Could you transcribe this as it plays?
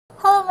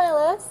Hello my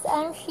loves,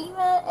 I'm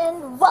Shima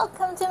and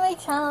welcome to my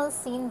channel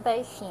Seen by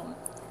Shim.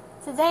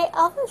 Today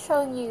I'll be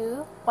showing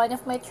you one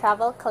of my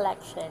travel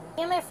collection.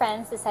 Me and my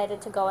friends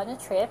decided to go on a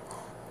trip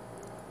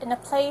in a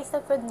place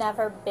that we've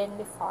never been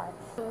before.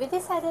 We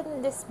decided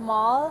on this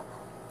small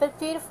but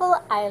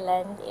beautiful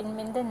island in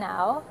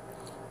Mindanao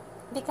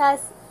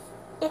because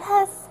it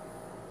has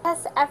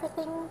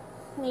everything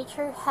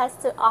nature has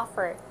to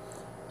offer.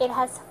 It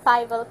has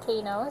 5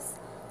 volcanoes,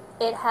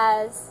 it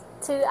has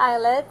 2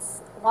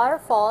 islets,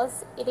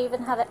 waterfalls, it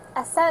even has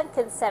a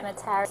sunken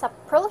cemetery. It's a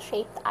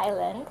pearl-shaped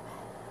island.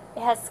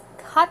 It has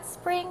hot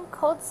spring,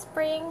 cold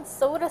spring,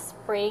 soda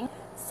spring.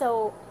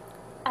 So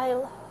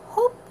I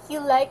hope you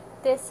like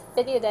this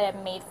video that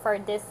I made for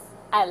this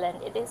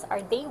island. It is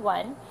our day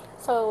 1.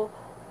 So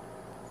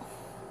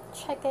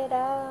check it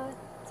out.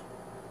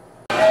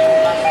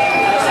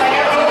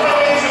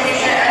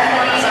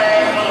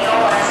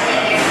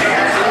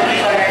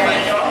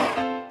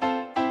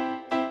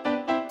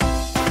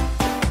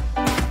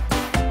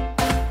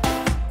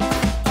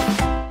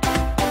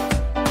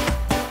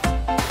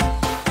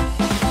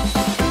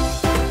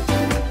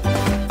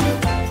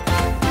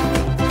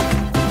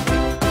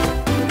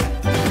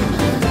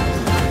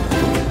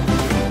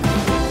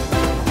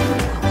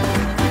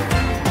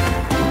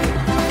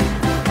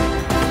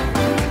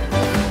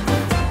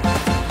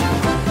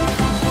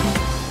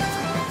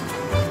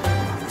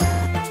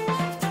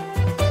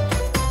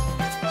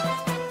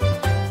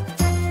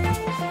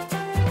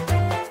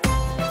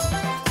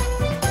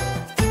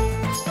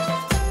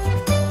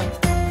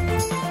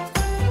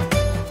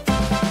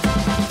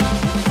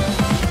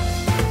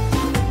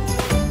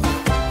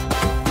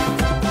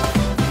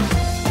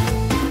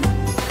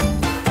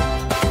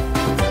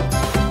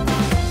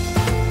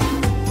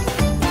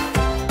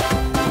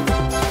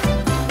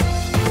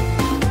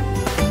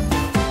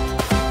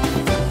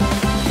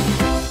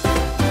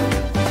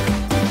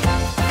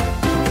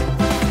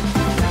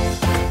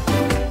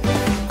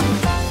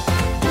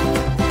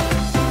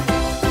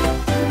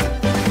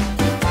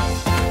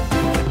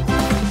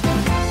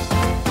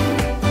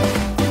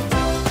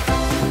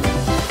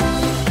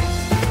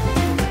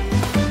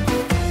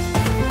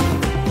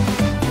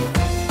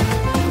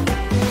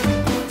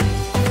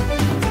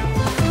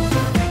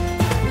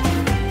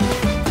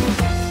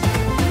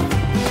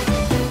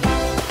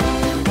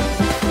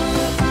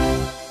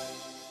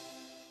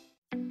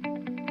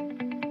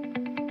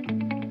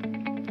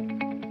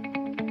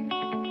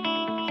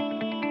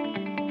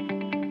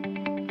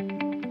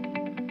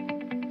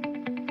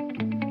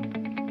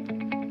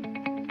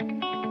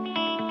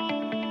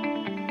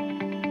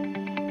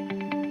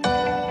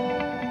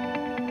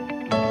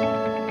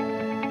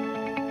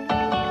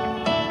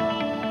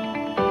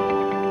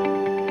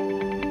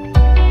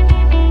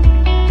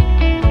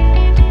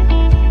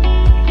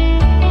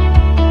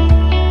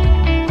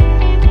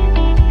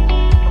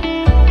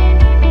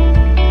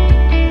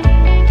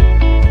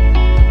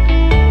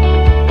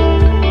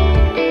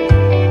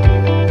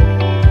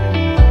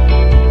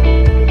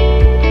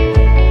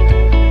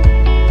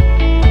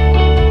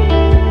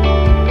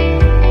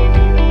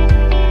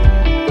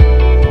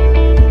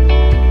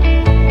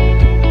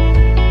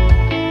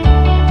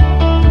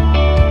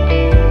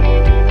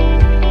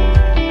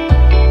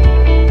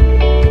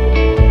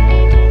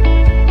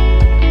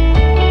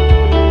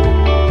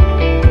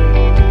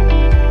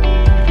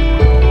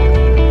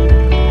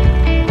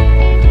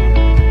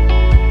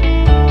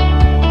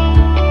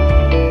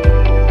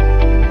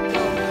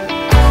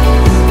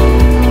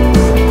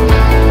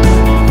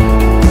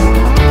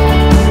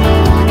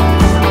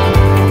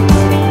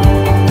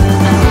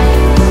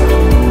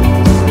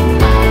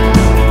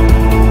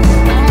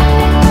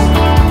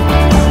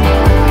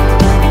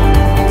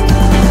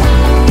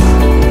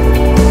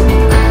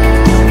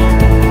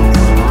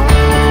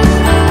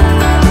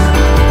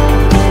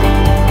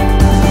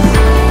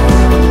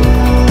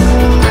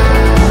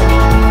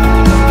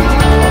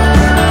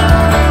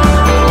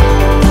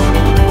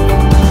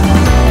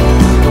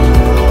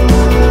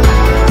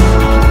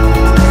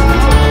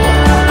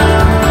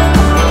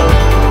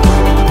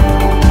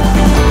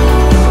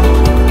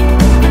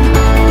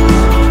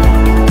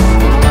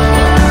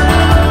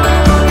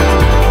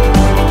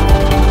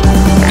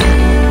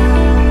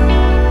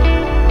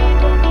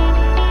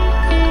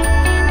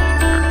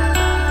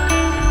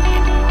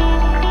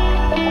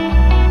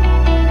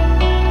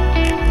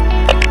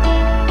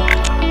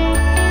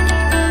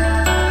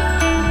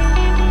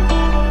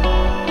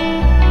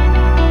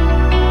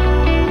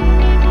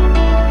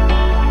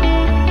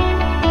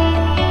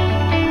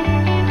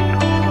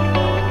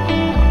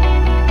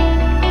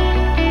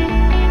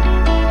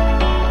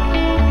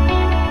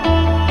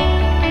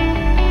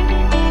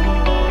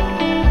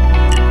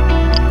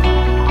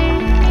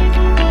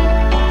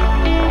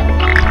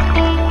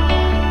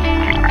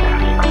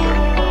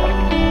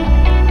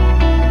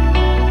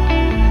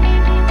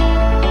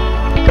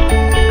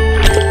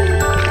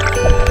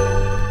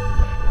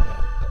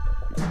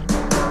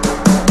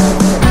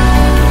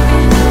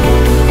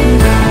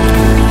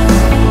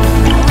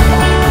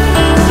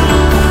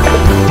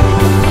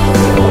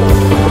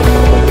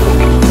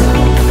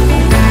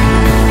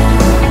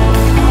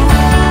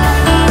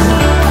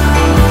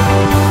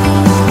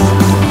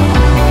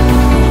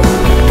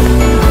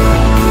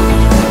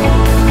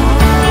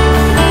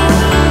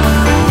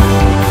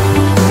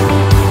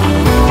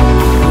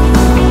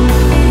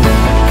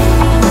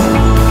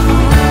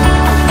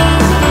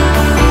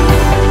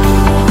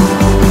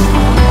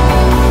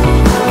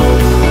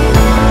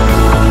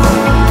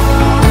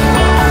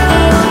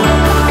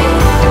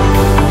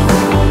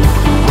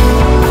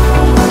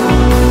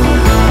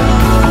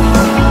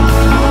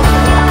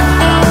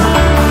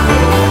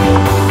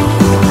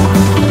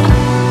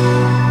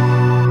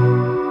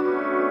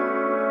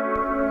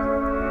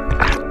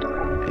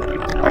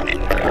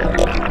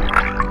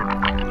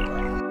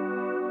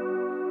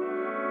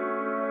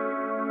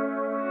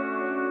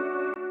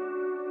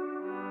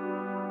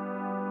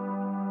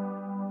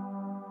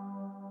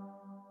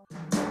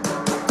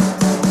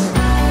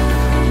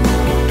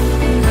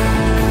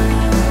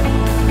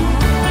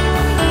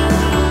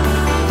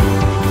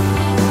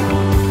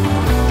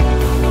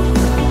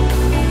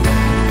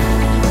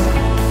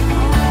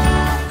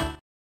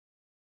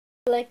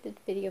 liked that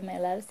video, my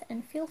loves,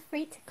 and feel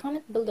free to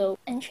comment below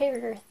and share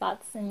your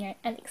thoughts and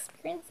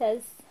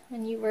experiences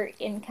when you were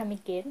in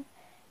Camiguin.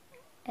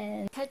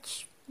 And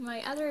catch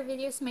my other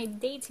videos, my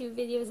day 2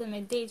 videos and my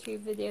day 3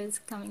 videos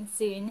coming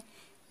soon.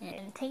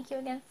 And thank you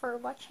again for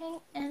watching,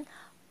 and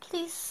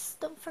please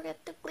don't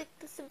forget to click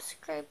the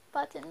subscribe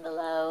button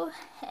below,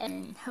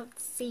 and hope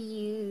to see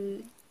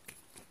you.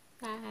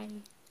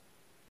 Bye.